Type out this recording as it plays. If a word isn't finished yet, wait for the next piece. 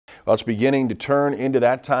Well, it's beginning to turn into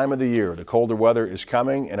that time of the year. The colder weather is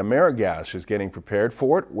coming, and AmeriGas is getting prepared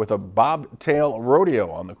for it with a Bobtail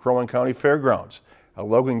Rodeo on the Crow Wing County Fairgrounds.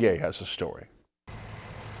 Logan Gay has the story.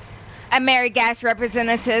 AmeriGas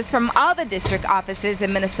representatives from all the district offices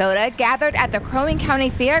in Minnesota gathered at the Crow Wing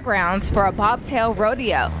County Fairgrounds for a Bobtail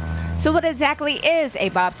Rodeo. So what exactly is a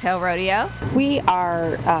Bobtail Rodeo?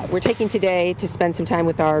 We're taking today to spend some time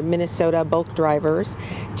with our Minnesota bulk drivers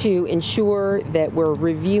to ensure that we're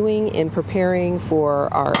reviewing and preparing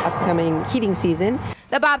for our upcoming heating season.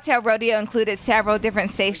 The Bobtail Rodeo included several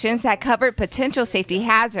different stations that covered potential safety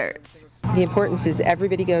hazards. The importance is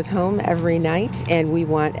everybody goes home every night, and we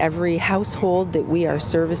want every household that we are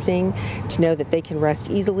servicing to know that they can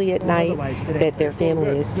rest easily at night, that their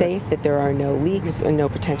family is safe, that there are no leaks and no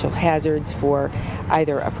potential hazards for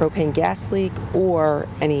either a propane gas leak or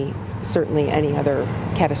certainly any other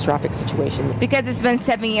catastrophic situation. Because it's been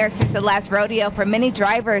 7 years since the last rodeo, for many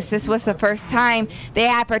drivers, this was the first time they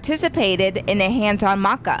had participated in a hands-on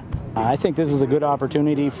mock-up. I think this is a good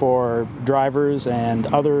opportunity for drivers and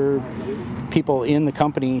other people in the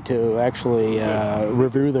company to actually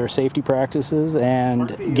review their safety practices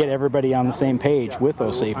and get everybody on the same page with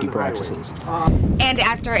those safety practices. And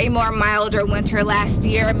after a more milder winter last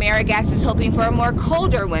year, AmeriGas is hoping for a more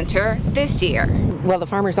colder winter this year. Well, the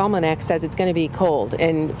Farmer's Almanac says it's going to be cold,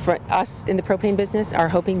 and for us in the propane business are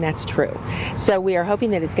hoping that's true. So we are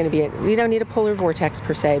hoping that it's going to be, we don't need a polar vortex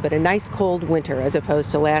per se, but a nice cold winter as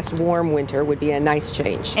opposed to last warm winter would be a nice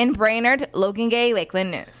change. In Brainerd, Logan Gay,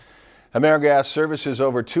 Lakeland News. AmeriGas services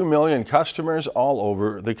over 2 million customers all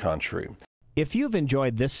over the country. If you've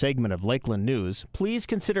enjoyed this segment of Lakeland News, please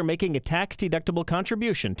consider making a tax-deductible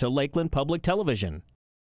contribution to Lakeland Public Television.